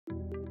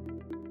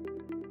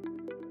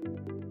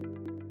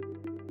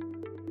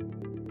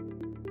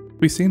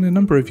We've seen a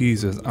number of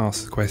users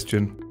ask the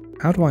question,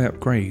 how do I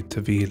upgrade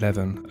to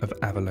v11 of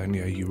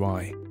Avalonia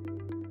UI?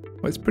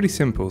 Well, it's pretty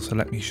simple, so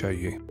let me show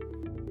you.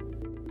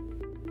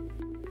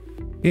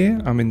 Here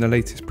I'm in the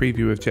latest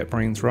preview of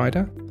JetBrains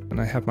Rider,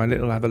 and I have my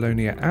little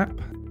Avalonia app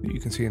that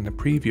you can see in the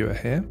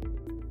previewer here.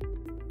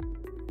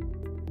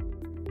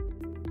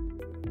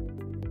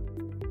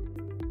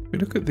 If we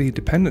look at the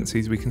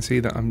dependencies, we can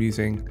see that I'm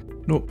using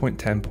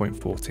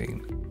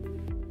 0.10.14.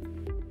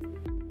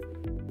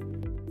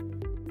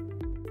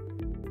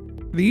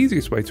 The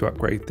easiest way to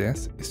upgrade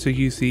this is to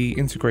use the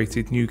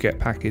integrated NuGet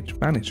package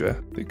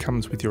manager that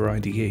comes with your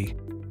IDE.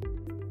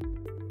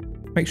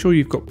 Make sure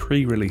you've got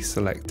pre-release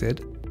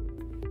selected,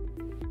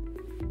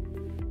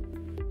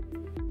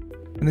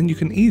 and then you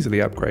can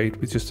easily upgrade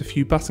with just a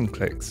few button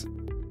clicks.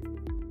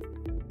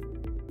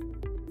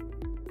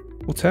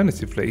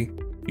 Alternatively,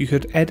 you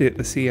could edit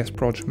the CS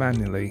proj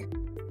manually.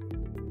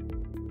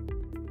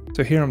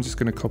 So here I'm just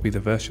going to copy the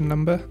version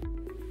number,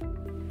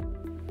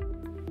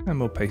 and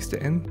we'll paste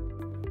it in.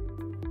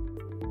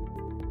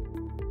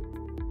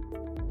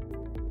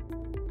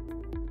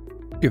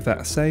 Give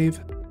that a save.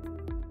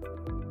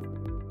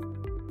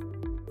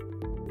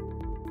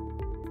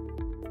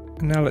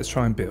 And now let's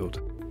try and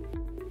build.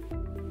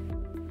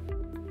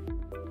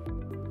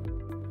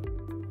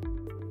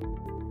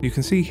 You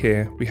can see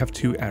here we have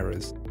two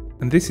errors,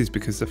 and this is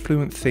because the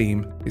Fluent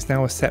theme is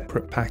now a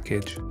separate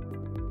package.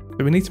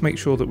 So we need to make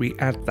sure that we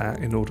add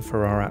that in order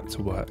for our app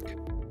to work.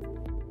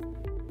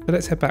 So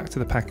let's head back to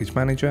the package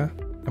manager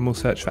and we'll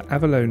search for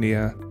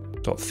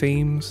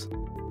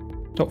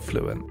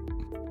avalonia.themes.fluent.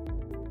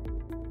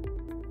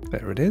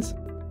 There it is.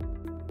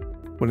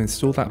 We'll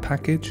install that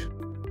package.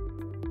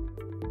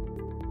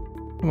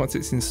 And once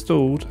it's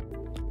installed,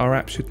 our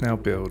app should now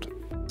build.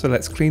 So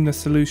let's clean the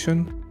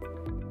solution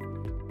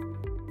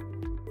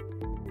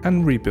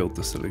and rebuild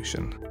the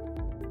solution.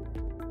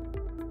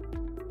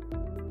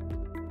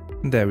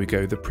 And there we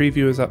go, the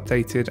preview is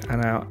updated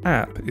and our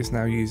app is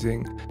now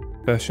using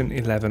version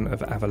 11 of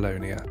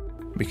Avalonia.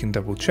 We can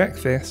double check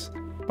this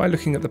by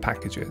looking at the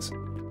packages.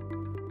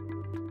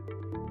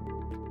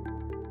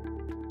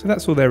 So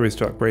that's all there is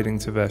to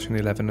upgrading to version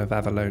 11 of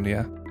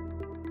Avalonia.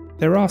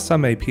 There are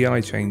some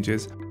API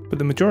changes, but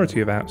the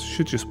majority of apps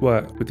should just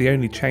work with the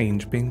only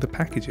change being the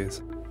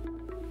packages.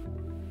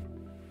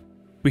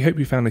 We hope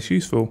you found this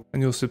useful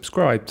and you'll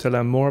subscribe to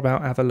learn more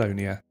about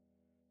Avalonia.